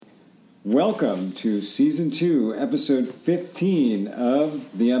Welcome to Season 2, Episode 15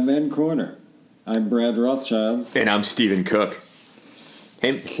 of The Unmanned Corner. I'm Brad Rothschild. And I'm Stephen Cook.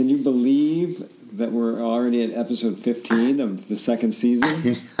 Hey. Can you believe that we're already at Episode 15 of the second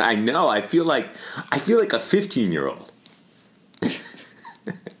season? I know. I feel like a 15-year-old.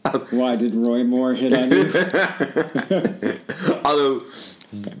 Why, did Roy Moore hit on you? Although,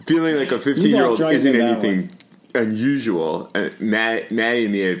 feeling like a 15-year-old isn't anything unusual. Maddie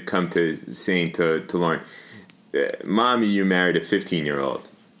and me have come to saying to Lauren, Mommy, you married a 15-year-old.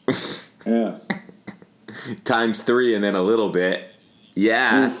 Yeah. Times 3 and then a little bit.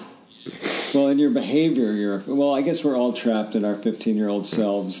 Yeah. Oof. Well, in your behavior, I guess we're all trapped in our 15-year-old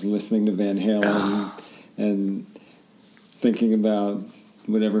selves listening to Van Halen and thinking about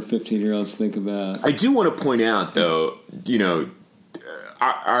whatever 15-year-olds think about. I do want to point out, though,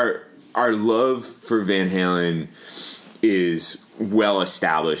 our love for Van Halen is well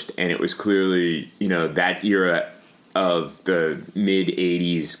established, and it was clearly, that era of the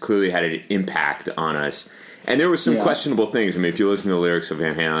mid-'80s clearly had an impact on us. And there were some questionable things. I mean, if you listen to the lyrics of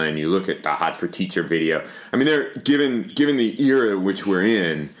Van Halen, you look at the Hot for Teacher video, I mean, given the era which we're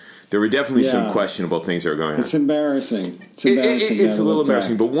in, there were definitely some questionable things that were going on. It's embarrassing. It's a little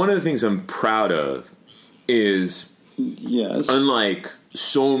embarrassing. But one of the things I'm proud of is, unlike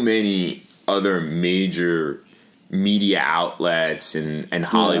so many other major media outlets and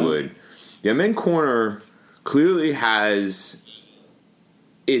Hollywood, the Unmanned Corner clearly has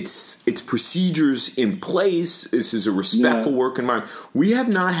its procedures in place. This is a respectful work environment. We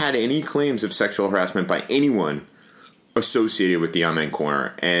have not had any claims of sexual harassment by anyone associated with the Unmanned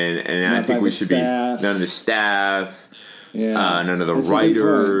Corner, and I think we should be none of the staff, none of the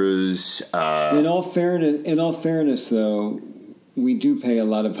writers. In all fairness, though, we do pay a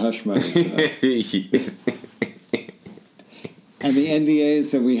lot of hush money. And the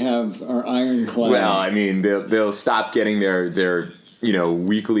NDAs that we have are ironclad. Well, I mean, they'll stop getting their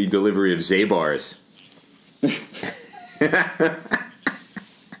weekly delivery of Zabars.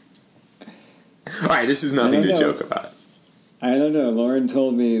 All right, this is nothing to joke about. I don't know. Lauren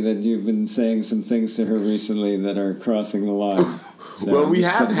told me that you've been saying some things to her recently that are crossing the line. So well, we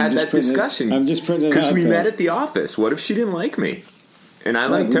have had that discussion. I'm just putting it out because we there. met at the office. What if she didn't like me, and I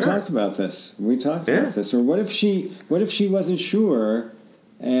liked her? We talked about this. Or what if she wasn't sure,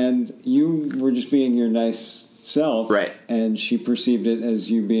 and you were just being your nice self, right? And she perceived it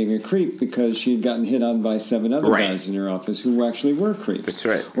as you being a creep because she had gotten hit on by 7 other guys in your office who actually were creeps. That's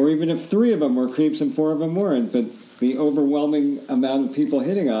right. Or even if 3 of them were creeps and 4 of them weren't, but the overwhelming amount of people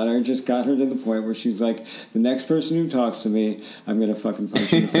hitting on her just got her to the point where she's like, the next person who talks to me, I'm going to fucking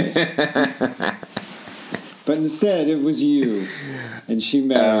punch in the face. But instead, it was you, and she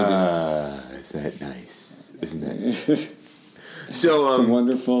married him. Is that nice? Isn't that nice? So it's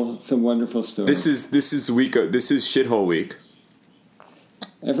a wonderful story. This is shithole week.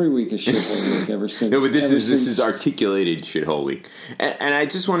 Every week is shithole week ever since. No, but this is articulated shithole week, and I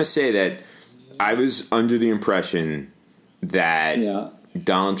just want to say that I was under the impression that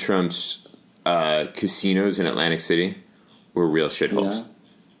Donald Trump's casinos in Atlantic City were real shitholes. Yeah.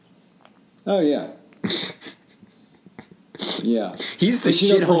 Oh yeah. Yeah. He's the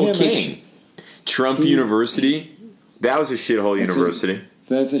shithole king. Trump University. That was a shithole university.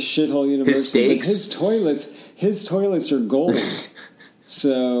 That's a shithole university. His steaks. But his toilets are gold.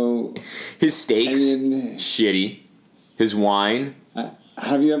 So his steaks, shitty. His wine.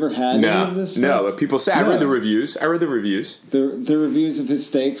 Have you ever had any of this stuff? No, but people say, I read the reviews. The reviews of his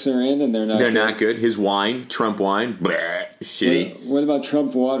steaks are in, and they're not good. Not good. His wine, Trump wine, bleh, shitty. What about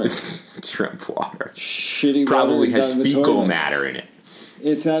Trump water? Trump water. Shitty probably water has fecal toilet. matter in it.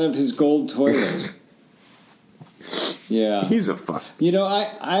 It's out of his gold toilet. Yeah. He's a fuck.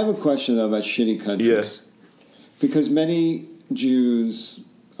 I have a question, though, about shitty countries. Yes. Because many Jews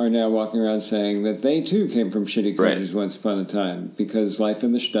are now walking around saying that they, too, came from shitty countries once upon a time because life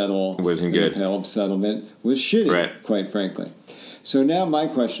in the shtetl, wasn't good. The Pale of Settlement, was shitty, quite frankly. So now my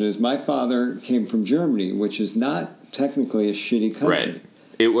question is, my father came from Germany, which is not technically a shitty country. Right.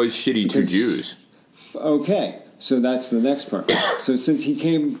 It was shitty to Jews. Okay. So that's the next part. So since he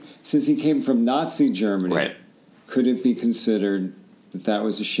came from Nazi Germany, could it be considered that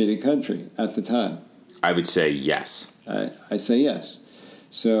was a shitty country at the time? I would say yes. I say yes.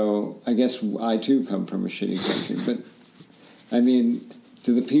 So I guess I too come from a shitty country. But I mean,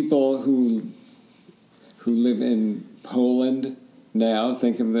 do the people who live in Poland now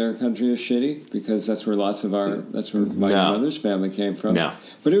think of their country as shitty? Because that's where my mother's family came from. No.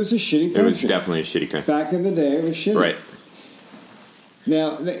 But it was a shitty country. It was definitely a shitty country. Back in the day, it was shitty. Right.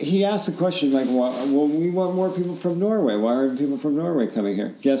 Now, he asked the question, like, well, we want more people from Norway. Why aren't people from Norway coming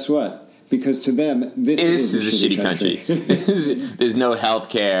here? Guess what? because to them this is a shitty country. There's no health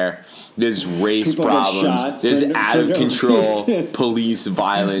care. There's race problems. There's out of control police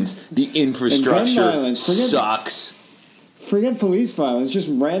violence. The infrastructure sucks. Forget police violence, just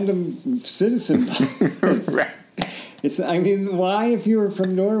random citizen violence. Right. Why, if you were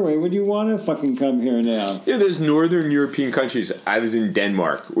from Norway, would you want to fucking come here now? Yeah, there's northern European countries. I was in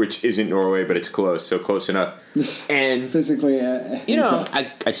Denmark, which isn't Norway, but it's close, so close enough. And physically,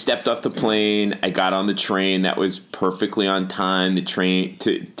 I stepped off the plane. I got on the train that was perfectly on time. The train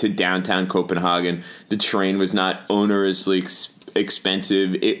to downtown Copenhagen. The train was not onerously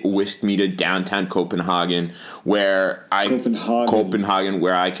expensive. It whisked me to downtown Copenhagen, where I could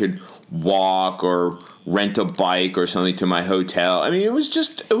walk or rent a bike or something to my hotel. I mean, it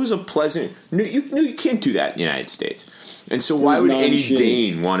was a pleasant. You can't do that in the United States. And so why would any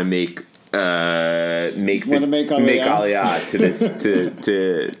Dane want to make Aliyah to this to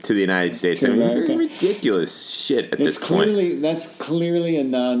the United States? I mean, ridiculous shit at this point. That's clearly a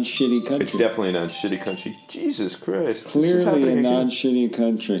non-shitty country. It's definitely a non-shitty country. Jesus Christ! Clearly a non-shitty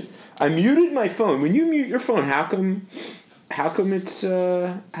country. I muted my phone. When you mute your phone, how come I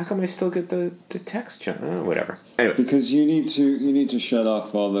still get the text channel? Whatever. Anyway, because you need to shut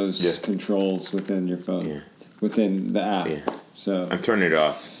off all those controls within your phone, within the app. Yeah. So I'm turning it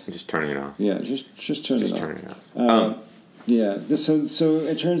off. I'm just turning it off. Yeah, just turn it off. Turn it off. Yeah. So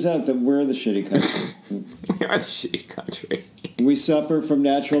it turns out that we're the shitty country. We are the shitty country. We suffer from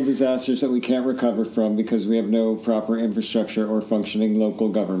natural disasters that we can't recover from because we have no proper infrastructure or functioning local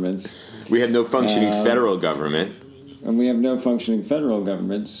governments. We have no functioning federal government. And we have no functioning federal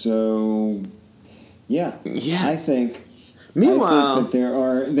government, so I think. Meanwhile, that there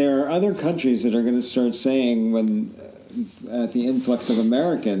are other countries that are going to start saying when at the influx of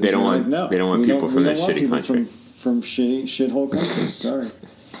Americans, they don't want people from that shitty country, from shithole countries. Sorry,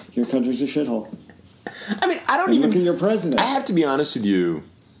 your country's a shithole. I mean, I don't even look at your president. I have to be honest with you.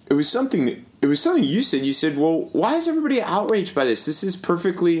 It was something you said. You said, well, why is everybody outraged by this? This is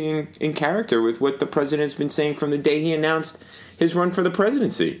perfectly in character with what the president's been saying from the day he announced his run for the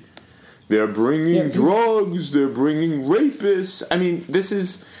presidency. They're bringing drugs. They're bringing rapists. I mean, this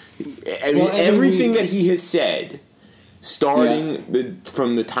is... everything that he has said, starting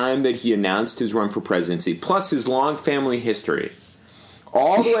from the time that he announced his run for presidency, plus his long family history,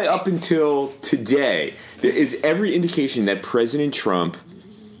 all the way up until today, there is every indication that President Trump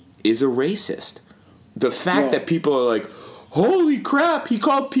is a racist. The fact that people are like, holy crap, he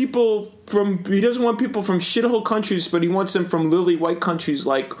called people he doesn't want people from shithole countries, but he wants them from lily white countries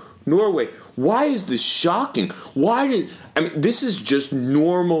like Norway. Why is this shocking? This is just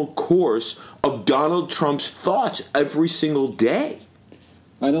normal course of Donald Trump's thoughts every single day.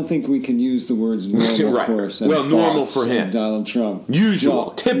 I don't think we can use the words normal course. Well, normal for him. Donald Trump.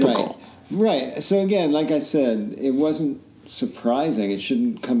 Usual, typical. Right. So again, like I said, it wasn't surprising. It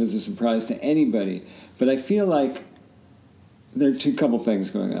shouldn't come as a surprise to anybody. But I feel like there are a couple things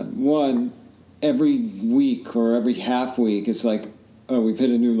going on. One, every week or every half week, it's like, oh, we've hit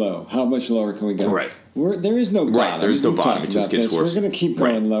a new low. How much lower can we go? Right. There is no bottom. Right, there is no bottom. It just gets worse. We're going to keep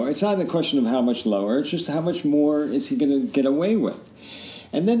going lower. It's not a question of how much lower. It's just how much more is he going to get away with.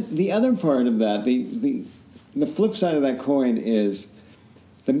 And then the other part of that, the flip side of that coin is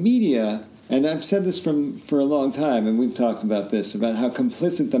the media. And I've said this for a long time, and we've talked about this, about how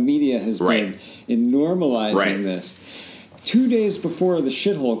complicit the media has been in normalizing this. 2 days before the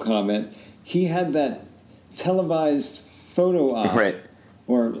shithole comment, he had that televised photo op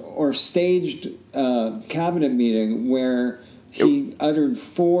or staged cabinet meeting where he uttered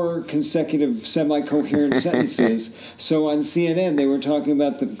 4 consecutive semi-coherent sentences. So on CNN, they were talking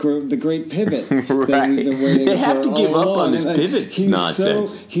about the great pivot that we've been waiting for. They have to give up on this pivot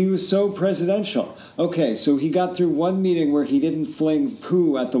nonsense. He was so presidential. Okay, so he got through one meeting where he didn't fling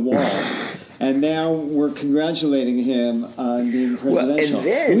poo at the wall. And now we're congratulating him on being presidential.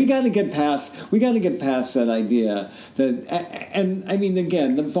 We got to get past that idea that, and I mean,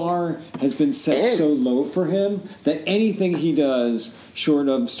 again, the bar has been set so low for him that anything he does, short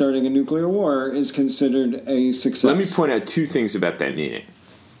of starting a nuclear war, is considered a success. Let me point out 2 things about that meeting.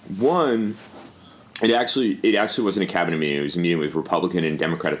 One, it actually wasn't a cabinet meeting. It was a meeting with Republican and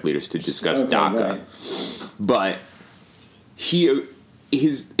Democratic leaders to discuss DACA. Right. But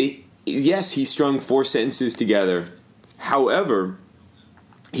yes, he strung 4 sentences together. However,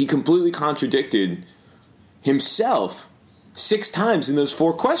 he completely contradicted himself 6 times in those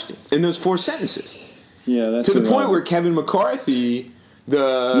 4 sentences. Yeah, that's to the point where Kevin McCarthy,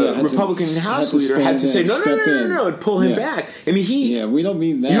 the Republican House leader, had to say no, and pull him back. I mean, we don't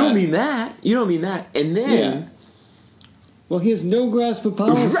mean that. You don't mean that. And then Well, he has no grasp of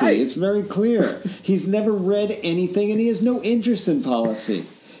policy. Right. It's very clear. He's never read anything, and he has no interest in policy.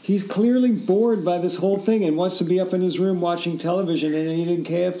 He's clearly bored by this whole thing and wants to be up in his room watching television and eating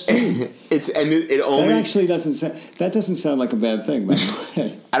KFC. It only that actually doesn't sound like a bad thing, by the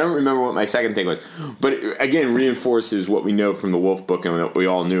way. I don't remember what my second thing was, but it, again, reinforces what we know from the Wolf Book and what we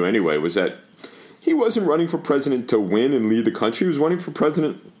all knew anyway, was that he wasn't running for president to win and lead the country. He was running for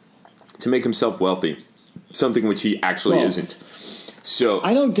president to make himself wealthy, something which he actually isn't. So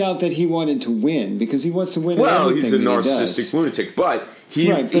I don't doubt that he wanted to win because he wants to win. Well, he's a narcissistic lunatic, but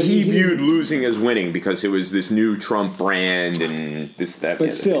he viewed losing as winning because it was this new Trump brand and this that. But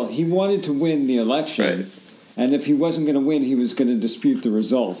still, he wanted to win the election, right. And if he wasn't going to win, he was going to dispute the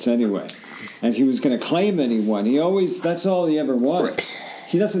results anyway, and he was going to claim that he won. That's all he ever wanted. Right.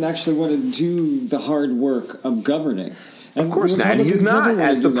 He doesn't actually want to do the hard work of governing. And of course not. He's not,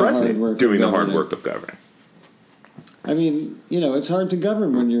 as the president, doing the hard work of governing. I mean, it's hard to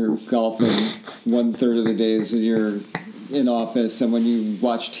govern when you're golfing 1/3 of the days that you're in office and when you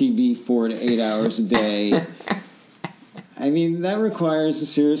watch TV 4 to 8 hours a day. I mean, that requires a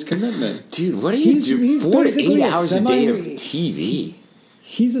serious commitment. Dude, what do you do 4 to 8 hours a day of TV?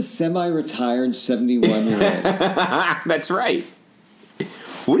 He's a semi-retired 71-year-old. That's right.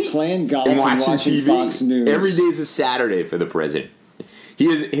 What do you playing golf and watching TV? Fox News. Every day is a Saturday for the president.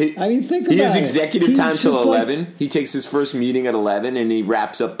 Think about he has executive time till 11. Like, he takes his first meeting at 11 and he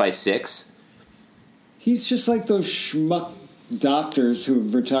wraps up by 6. He's just like those schmuck doctors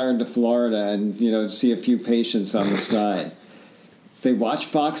who've retired to Florida and, see a few patients on the side. They watch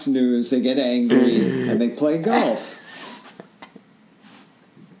Fox News, they get angry, and they play golf.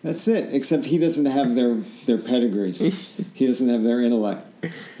 That's it, except he doesn't have their pedigrees. He doesn't have their intellect.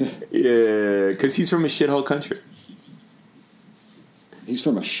 Yeah, because he's from a shithole country. He's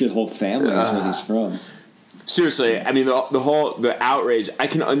from a shithole family is what he's from. Seriously, I mean, the outrage, I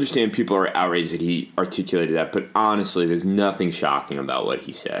can understand people are outraged that he articulated that, but honestly, there's nothing shocking about what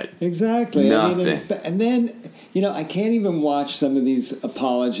he said. Exactly. Nothing. I mean, and then, I can't even watch some of these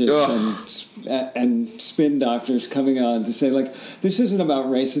apologists and spin doctors coming on to say, like, this isn't about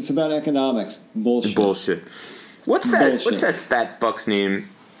race, it's about economics. Bullshit. What's that fat fuck's name?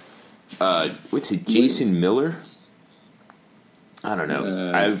 What's it, Jason Miller? I don't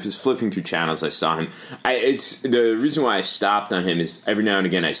know. I was flipping through channels. I saw him. It's the reason why I stopped on him is every now and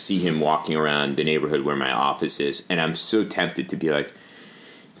again I see him walking around the neighborhood where my office is, and I'm so tempted to be like,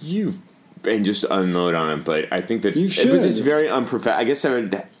 and just unload on him. But I think that you should. But it's very unprofessional. I guess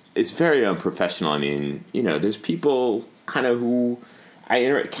it's very unprofessional. I mean, there's people kind of who I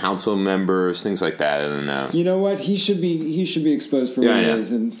interact, council members, things like that. I don't know. You know what? He should be exposed for what it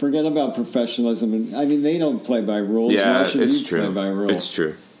is, and forget about professionalism. And I mean, they don't play by rules. Yeah, why should it's you true. Play by rules?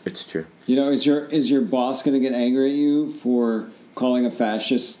 It's true. Is your boss going to get angry at you for calling a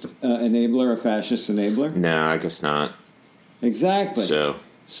fascist enabler a fascist enabler? No, I guess not. Exactly. So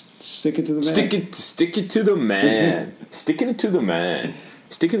stick it to the man. Stick it to the man. Sticking it to the man.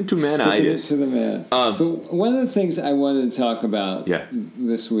 Sticking it to manitis. Sticking it to the man. But one of the things I wanted to talk about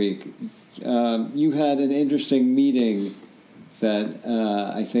this week, you had an interesting meeting that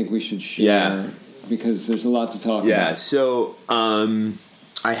I think we should share because there's a lot to talk about. Yeah, so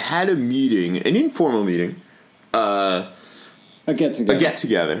I had a meeting, an informal meeting, a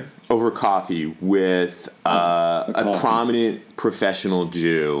get-together over coffee with a prominent professional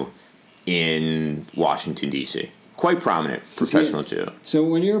Jew in Washington, D.C. Quite prominent professional Jew. So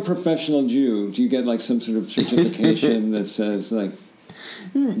when you're a professional Jew, do you get like some sort of certification that says like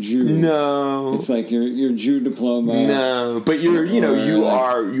Jew? No. It's like your Jew diploma. No, but you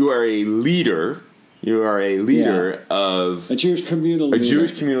are a leader. You are a leader of a Jewish communal leader. A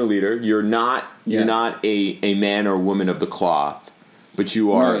Jewish communal leader. You're not a man or woman of the cloth, but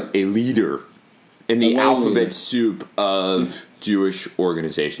you are a leader in the alphabet soup of Jewish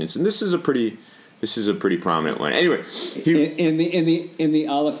organizations. And this is a pretty prominent one. Anyway, in the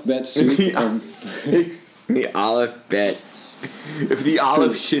Aleph Bet soup. The Aleph Bet. If the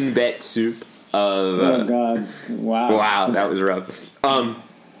Aleph Shin Bet soup of oh God. Wow, that was rough.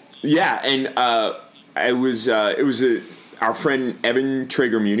 It was our friend Evan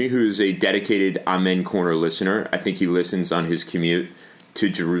Traeger-Muni, who is a dedicated Amen Corner listener. I think he listens on his commute to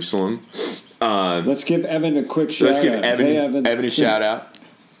Jerusalem. Let's give Evan a quick shout out. Let's give Evan a shout out.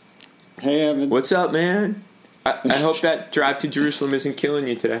 Hey, Evan. What's up, man? I hope that drive to Jerusalem isn't killing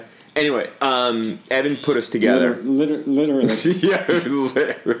you today. Anyway, Evan put us together. Literally. Yeah,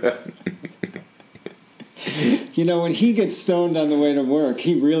 literally. When he gets stoned on the way to work,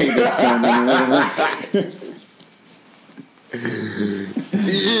 he really gets stoned on the way to work.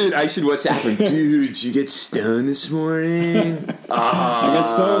 Dude, I should WhatsApp him. Dude, did you get stoned this morning? I got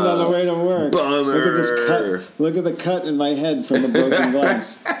stoned on the way to work. Bummer. Look at this cut. Look at the cut in my head from the broken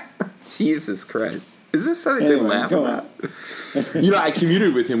glass. Jesus Christ. Is this something to laugh about? I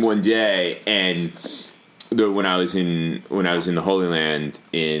commuted with him one day, and when I was in the Holy Land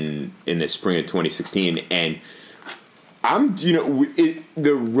in the spring of 2016, and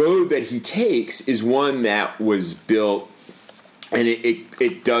the road that he takes is one that was built, and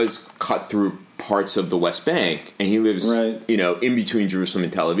it does cut through parts of the West Bank, and he lives, in between Jerusalem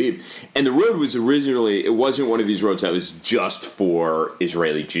and Tel Aviv. And the road was originally, it wasn't one of these roads that was just for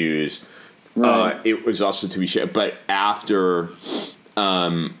Israeli Jews. Right. It was also to be shared. But after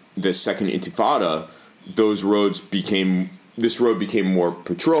the Second Intifada, this road became more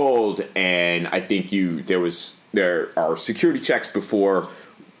patrolled, and I think there are security checks before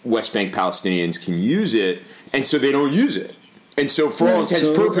West Bank Palestinians can use it, and so they don't use it. And so, for all intents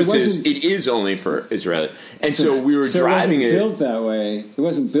and purposes, it is only for Israeli. And so we were driving it. It wasn't built that way. It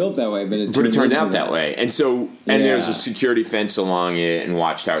wasn't built that way, but it turned out that way. And so, there's a security fence along it and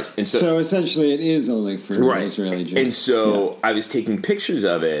watchtowers. And so essentially, it is only for Israeli Jews. And so, I was taking pictures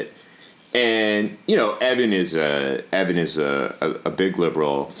of it, and Evan is a big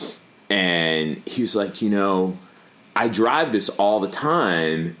liberal, and he was like, I drive this all the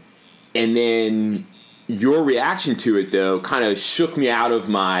time, and then your reaction to it, though, kind of shook me out of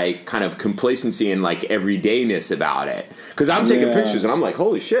my kind of complacency and like everydayness about it. Because I'm taking pictures and I'm like,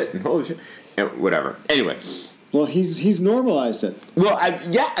 holy shit, and whatever. Anyway. Well, he's normalized it. Well,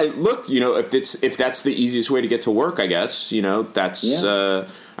 look, if that's the easiest way to get to work, I guess, that's, I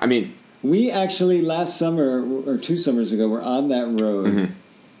mean. We actually last summer, or 2 summers ago, were on that road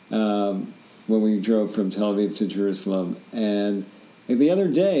when we drove from Tel Aviv to Jerusalem. And the other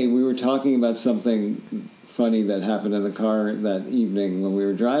day, we were talking about something funny that happened in the car that evening when we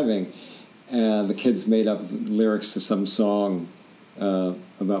were driving. And the kids made up lyrics to some song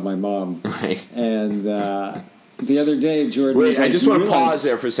about my mom. Right. And the other day, Jordan was like, I just want to pause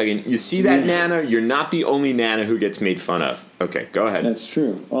there for a second. You see that, Nana? You're not the only Nana who gets made fun of. Okay, go ahead. That's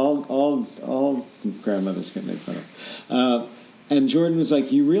true. All grandmothers get made fun of. And Jordan was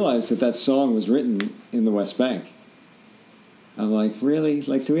like, you realize that song was written in the West Bank. I'm like, really?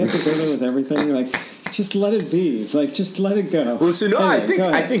 Like, do we have to go there with everything? Like, just let it be. Like, just let it go. Well, so no, anyway,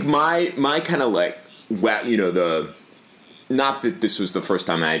 I think my kind of like, not that this was the first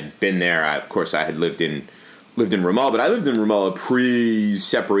time I'd been there. Of course, I had lived in Ramallah, but I lived in Ramallah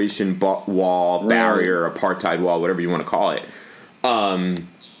pre-separation wall, barrier, apartheid wall, whatever you want to call it. And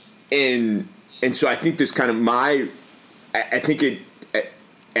so I think this kind of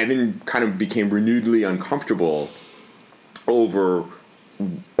Evan kind of became renewedly uncomfortable over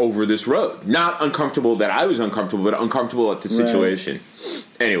this road. Not uncomfortable that I was uncomfortable, but uncomfortable at the situation.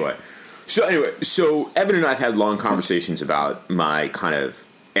 Anyway, so Evan and I have had long conversations about my kind of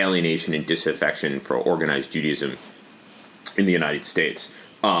alienation and disaffection for organized Judaism in the United States.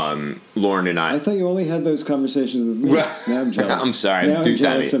 Lauren and I thought you only had those conversations with me. Now I'm jealous. I'm sorry. Now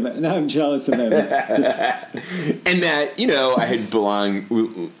I'm jealous of Evan. And that, we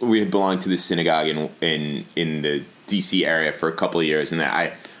had belonged to this synagogue in the DC area for a couple of years, and that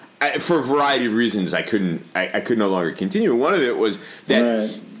I for a variety of reasons I could no longer continue. One of it was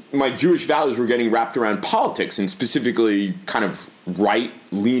that my Jewish values were getting wrapped around politics, and specifically kind of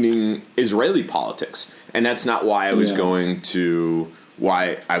right-leaning Israeli politics, and that's not why I was going to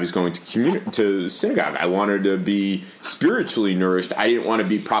to synagogue. I wanted to be spiritually nourished. I didn't want to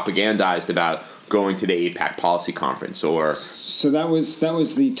be propagandized about going to the AIPAC policy conference So that was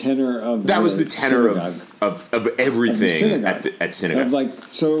the tenor of everything at synagogue.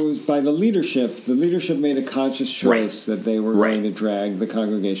 So it was by the leadership. The leadership made a conscious choice that they were going to drag the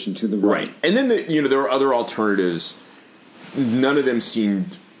congregation to the right. And then there were other alternatives. None of them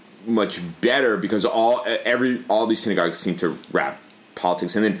seemed much better because all these synagogues seemed to wrap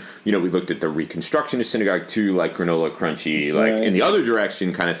politics. And then we looked at the Reconstructionist synagogue too, like Granola Crunchy, like in the other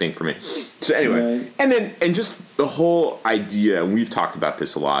direction kind of thing for me. So anyway, and just the whole idea, and we've talked about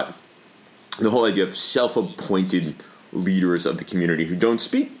this a lot, the whole idea of self-appointed leaders of the community who don't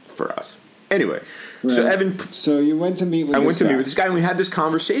speak for us. Anyway, so Evan, so you went to meet with this guy, and we had this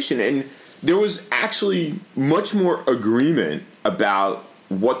conversation, and there was actually much more agreement about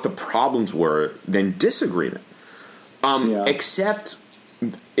what the problems were than disagreement. Except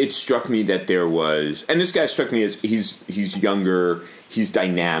it struck me that there was, and this guy struck me as he's younger, he's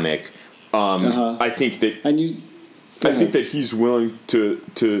dynamic. I think that he's willing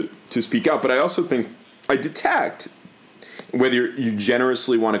to speak out, but I also think I detect, whether you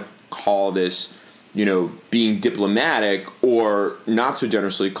generously want to call this being diplomatic, or not so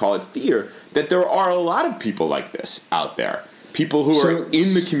generously call it fear, that there are a lot of people like this out there. People who are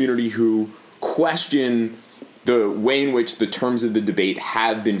in the community who question the way in which the terms of the debate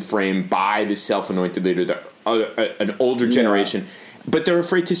have been framed by the self-anointed leader, an older generation, but they're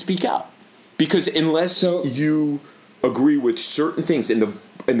afraid to speak out. Because unless you agree with certain things, and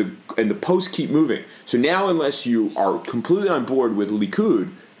the posts keep moving. So now, unless you are completely on board with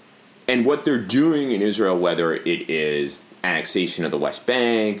Likud and what they're doing in Israel, whether it is annexation of the West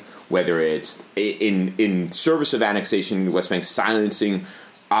Bank, whether it's in service of annexation in the West Bank, silencing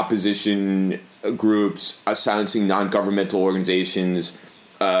opposition groups, silencing non-governmental organizations,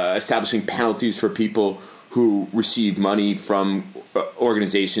 establishing penalties for people who receive money from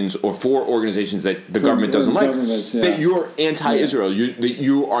organizations or for organizations that the government doesn't like, that you're anti-Israel, that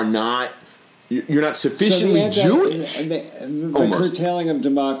you're not sufficiently Jewish. The curtailing of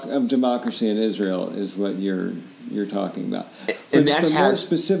democracy in Israel is what you're talking about. And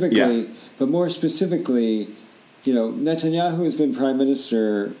more specifically, Netanyahu has been prime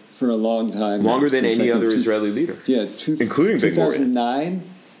minister for a long time. Longer than any other Israeli leader. Yeah, including Ben Gurion. 2009.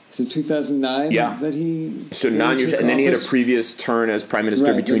 Is it 2009 that he... So 9 years, and then he had a previous turn as prime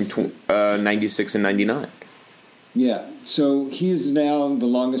minister between 96 and 99. Yeah, so he's now the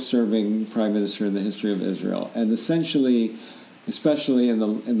longest-serving prime minister in the history of Israel, and essentially, especially in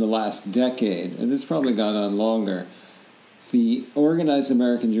the last decade, and it's probably gone on longer, the organized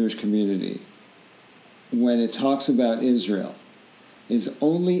American Jewish community, when it talks about Israel, is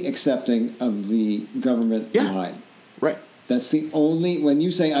only accepting of the government line. Right. That's the only, when you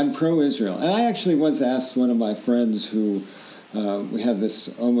say I'm pro-Israel, and I actually once asked one of my friends who, we had this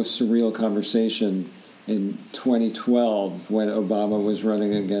almost surreal conversation in 2012 when Obama was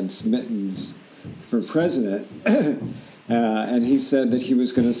running against Mittens for president, and he said that he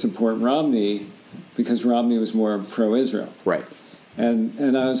was going to support Romney because Romney was more pro-Israel. Right.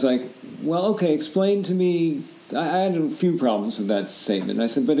 And I was like, well, okay, explain to me. I had a few problems with that statement. I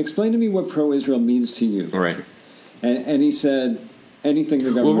said, but explain to me what pro-Israel means to you. Right. And he said, anything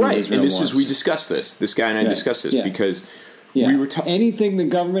the government of Israel wants. We discussed this. This guy and I discussed this because we were anything the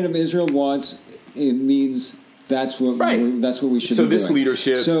government of Israel wants, it means that's what we should do. So this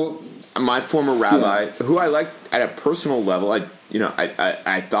leadership, my former rabbi, who I liked at a personal level, I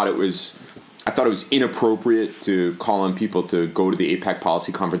thought it was inappropriate to call on people to go to the AIPAC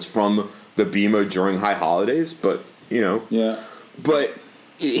policy conference from the Bima during high holidays, but but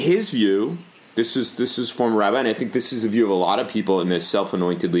his view. This is former rabbi, and I think this is the view of a lot of people in this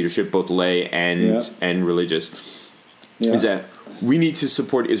self-anointed leadership, both lay and religious, is that we need to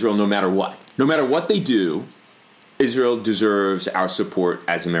support Israel no matter what. No matter what they do, Israel deserves our support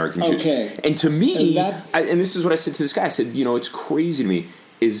as American Jews. Okay. And to me, and this is what I said to this guy, I said, it's crazy to me,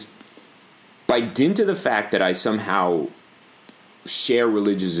 is by dint of the fact that I somehow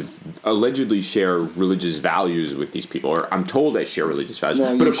allegedly share religious values with these people, or I'm told I share religious values,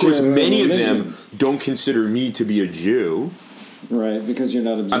 but of course many of them don't consider me to be a Jew. Right, because you're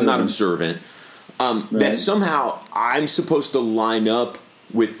not observant. I'm not observant. That somehow I'm supposed to line up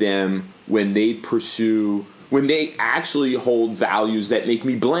with them when they actually hold values that make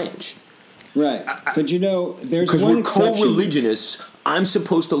me blanch. Right, but there's because we're co-religionists, I'm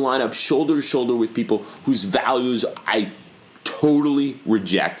supposed to line up shoulder to shoulder with people whose values I totally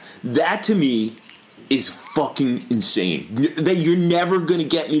reject. That to me is fucking insane. That you're never going to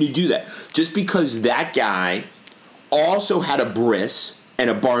get me to do that. Just because that guy also had a bris and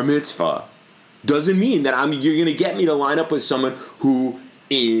a bar mitzvah doesn't mean that you're going to get me to line up with someone who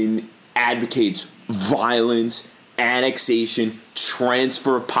advocates violence, annexation,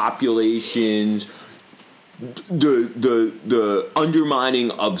 transfer of populations, the undermining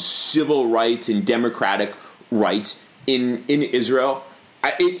of civil rights and democratic rights in Israel.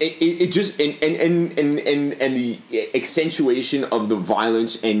 It just and the accentuation of the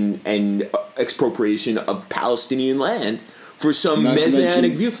violence and expropriation of Palestinian land for some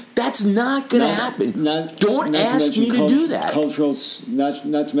messianic view. That's not going to happen. Don't ask me to do that.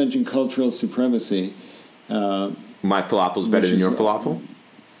 Not to mention cultural supremacy. My falafel is better than your falafel?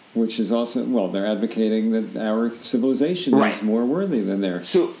 Which is also, they're advocating that our civilization is more worthy than theirs.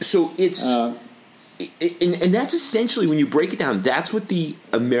 So it's... and that's essentially, when you break it down, that's what the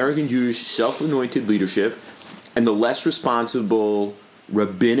American Jewish self-anointed leadership and the less responsible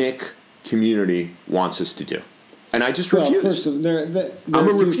rabbinic community wants us to do. And I just refuse. First, I'm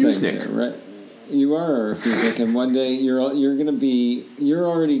a refusenik. Right? You are a refusenik, and one day you're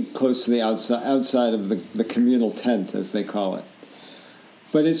already close to the outside of the communal tent, as they call it.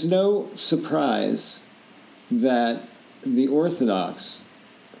 But it's no surprise that the Orthodox,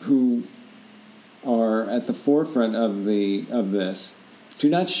 who are at the forefront of this do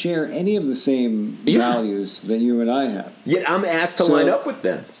not share any of the same values that you and I have. Yet I'm asked to line up with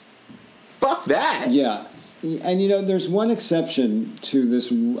them. Fuck that. Yeah. And, there's one exception to this.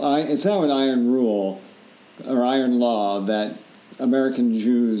 It's now an iron rule or iron law that American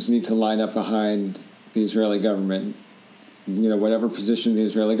Jews need to line up behind the Israeli government. Whatever position the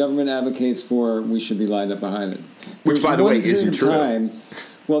Israeli government advocates for, we should be lined up behind it. Which, by the way, isn't true.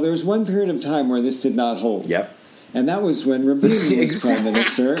 There was one period of time where this did not hold. Yep. And that was when Rabin was prime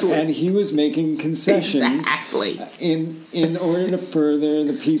minister, and he was making concessions in order to further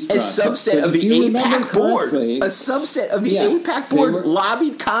the peace process. A subset of the AIPAC board. A subset of the AIPAC board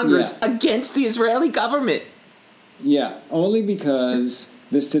lobbied Congress against the Israeli government. Yeah, only because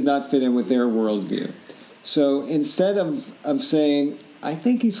this did not fit in with their worldview. So instead of saying, I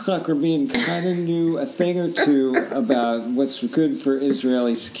think Yitzhak Rabin kind of knew a thing or two about what's good for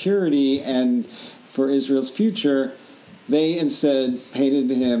Israeli security and for Israel's future, they instead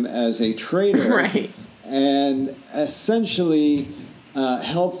painted him as a traitor and essentially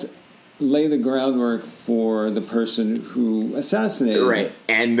helped lay the groundwork for the person who assassinated him.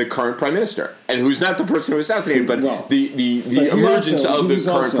 And the current prime minister. And who's not the person who assassinated, but the emergence of the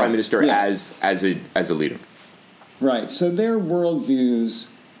current prime minister as a leader. Right. So their worldviews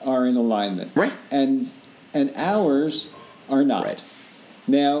are in alignment. Right. And ours are not. Right.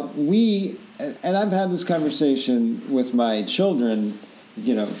 Now, and I've had this conversation with my children,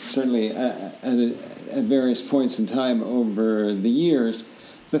 certainly at various points in time over the years.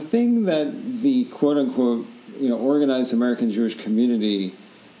 The thing that the quote-unquote, organized American Jewish community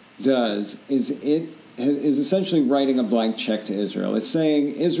does is it is essentially writing a blank check to Israel. It's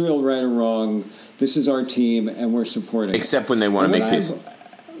saying, Israel, right or wrong, this is our team, and we're supporting Except when they want to make peace.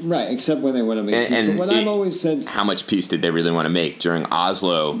 Right, except when they want to make peace. And but what I've always said... How much peace did they really want to make? During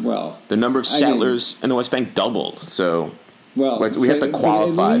Oslo, well, the number of settlers in the West Bank doubled. So we have to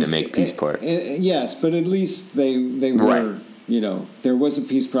qualify to make peace part. Yes, but at least they were... there was a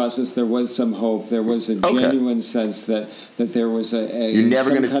peace process. There was some hope. There was a genuine sense that there was a You're never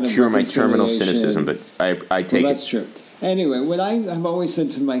going to cure my terminal cynicism, but I take it. That's true. Anyway, what I have always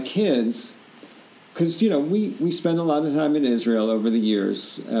said to my kids, because, we spend a lot of time in Israel over the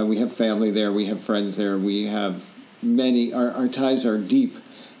years. We have family there. We have friends there. We have many. Our ties are deep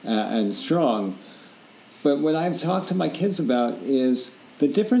and strong. But what I've talked to my kids about is the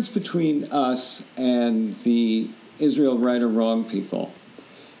difference between us and the Israel right or wrong people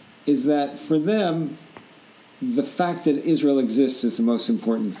is that for them, the fact that Israel exists is the most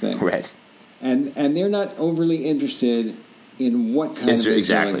important thing. Right. And they're not overly interested in what kind of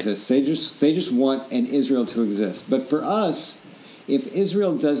Israel exists. They just want an Israel to exist. But for us, if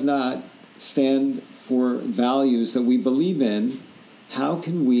Israel does not stand for values that we believe in, how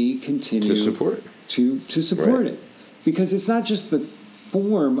can we continue to support it? To support it? Because it's not just the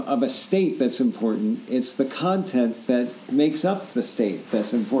form of a state that's important, it's the content that makes up the state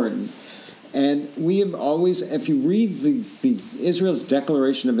that's important. And we have always, if you read the Israel's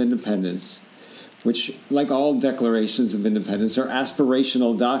Declaration of Independence, which, like all declarations of independence, are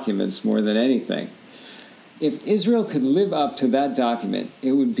aspirational documents more than anything. If Israel could live up to that document,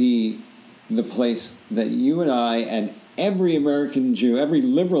 it would be the place that you and I and every American Jew, every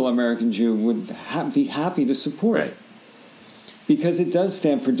liberal American Jew would be happy to support. Right. Because it does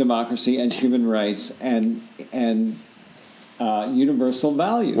stand for democracy and human rights and universal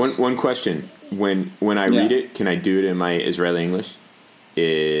values. One question: when I read it, can I do it in my Israeli English?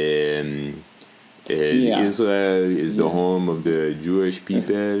 Israel is the home of the Jewish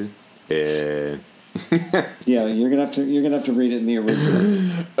people. Yeah, you're gonna have to read it in the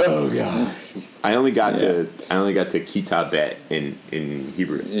original. Oh God! I only got to Kitab Bet in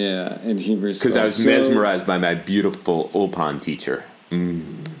Hebrew. Yeah, in Hebrew. Because I was mesmerized by my beautiful Ulpan teacher.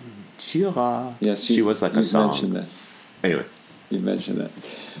 Shira. Yes, she was like a song. Mentioned that. Anyway, you mentioned that.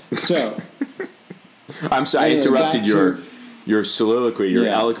 So, I'm sorry, I interrupted your soliloquy, your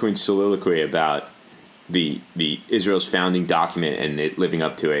eloquent soliloquy about the Israel's founding document and it living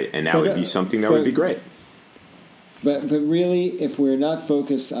up to it, and that would be something that would be great. But really, if we're not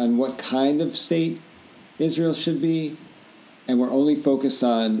focused on what kind of state Israel should be, and we're only focused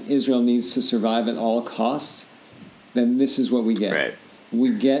on Israel needs to survive at all costs, then this is what we get. Right.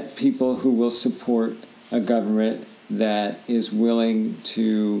 We get people who will support a government that is willing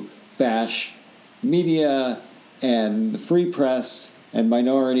to bash media and the free press and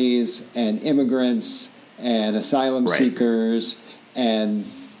minorities and immigrants and asylum seekers and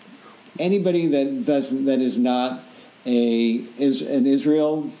anybody that is not an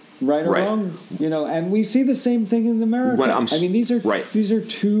Israel right or wrong, and we see the same thing in America. These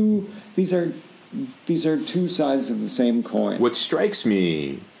are these are two sides of the same coin. What strikes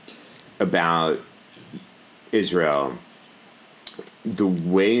me about Israel, the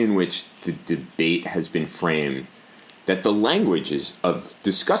way in which the debate has been framed, that the language of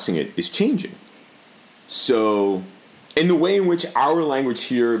discussing it is changing. So, in the way in which our language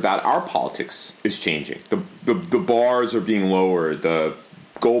here about our politics is changing, the bars are being lowered, the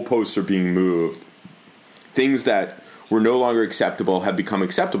goalposts are being moved, things that were no longer acceptable have become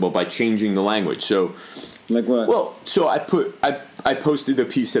acceptable by changing the language. So, like what? Well, so I posted a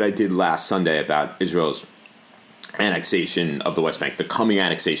piece that I did last Sunday about Israel's annexation of the West Bank, the coming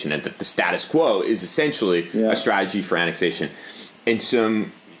annexation, and that the status quo is essentially a strategy for annexation. And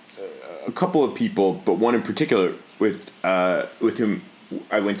a couple of people, but one in particular with whom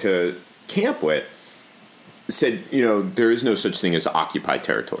I went to camp with, said, there is no such thing as occupied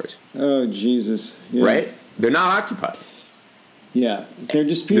territories. Oh, Jesus. Yeah. Right? They're not occupied. Yeah. They're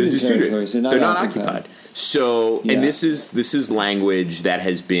disputed territories. They're not occupied. So, and this is language that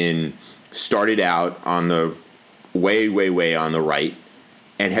has been started out on the way on the right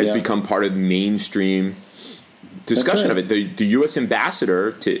and has become part of the mainstream discussion of it. The U.S.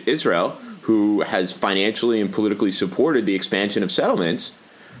 ambassador to Israel, who has financially and politically supported the expansion of settlements,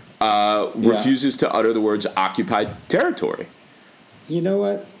 refuses to utter the words occupied territory. You know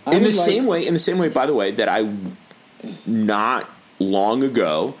what? In the same way, by the way, that I not long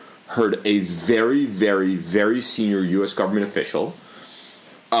ago heard a very, very, very senior U.S. government official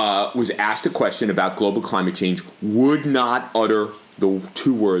was asked a question about global climate change, would not utter the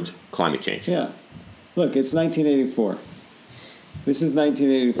two words climate change. Yeah. Look, it's 1984. This is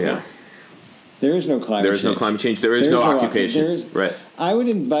 1984. Yeah. There is no climate change. There is no climate change. There is no occupation. Right. I would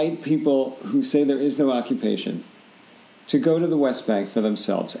invite people who say there is no occupation to go to the West Bank for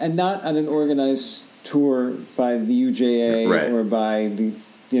themselves, and not on an organized tour by the UJA or by the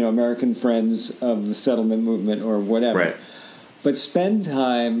American Friends of the Settlement Movement or whatever. Right. But spend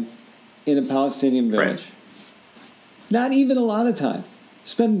time in a Palestinian village. Right. Not even a lot of time.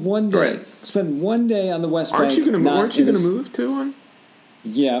 Spend one day. Right. Spend one day on the West Bank. Aren't you going to move to one?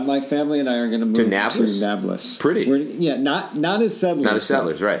 Yeah, my family and I are going to move to Nablus. Pretty. Not as settlers. Not as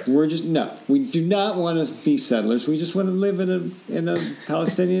settlers, right. We're just we do not want to be settlers. We just want to live in a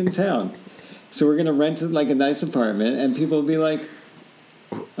Palestinian town. So we're going to rent like a nice apartment, and people will be like,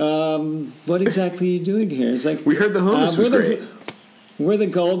 what exactly are you doing here? It's like, we heard the hummus was great. We're the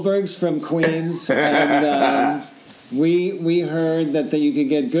Goldbergs from Queens, and we heard that you could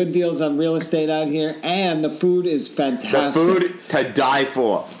get good deals on real estate out here, and the food is fantastic. The food to die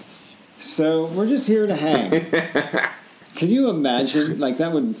for. So we're just here to hang. Can you imagine? Like,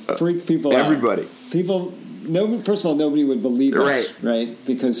 that would freak people out. Everybody. First of all, nobody would believe us, right?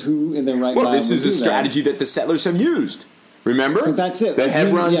 Because who in their right mind would do that? Well, this is a strategy that the settlers have used. Remember? But that's it. The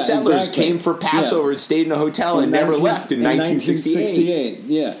Hebron settlers came for Passover and stayed in a hotel and never left in 1968.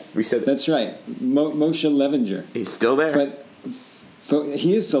 Yeah. We said that's right. Moshe Levinger. He's still there. But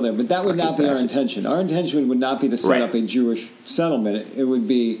he is still there. But that would not be our intention. Our intention would not be to set up a Jewish settlement. It would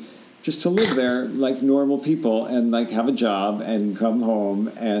be just to live there like normal people and like have a job and come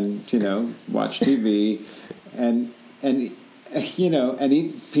home and watch TV and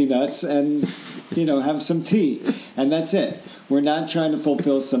eat peanuts and have some tea, and that's it. We're not trying to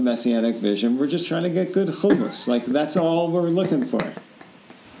fulfill some messianic vision. We're just trying to get good hummus. Like, that's all we're looking for.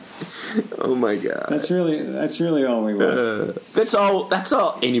 Oh my God! That's really all we want. That's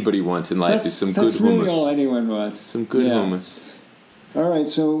all anybody wants in life is some good hummus. That's really all anyone wants. Some good hummus. All right.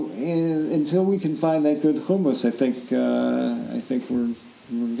 So until we can find that good hummus, I think we're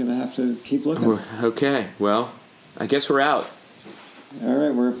going to have to keep looking. Okay. Well, I guess we're out. All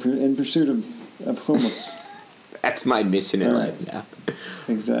right, we're in pursuit of hummus. That's my mission in life now.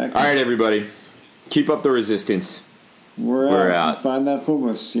 Exactly. All right, everybody. Keep up the resistance. We're out. Find that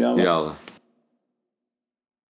hummus. Yalla. Yalla.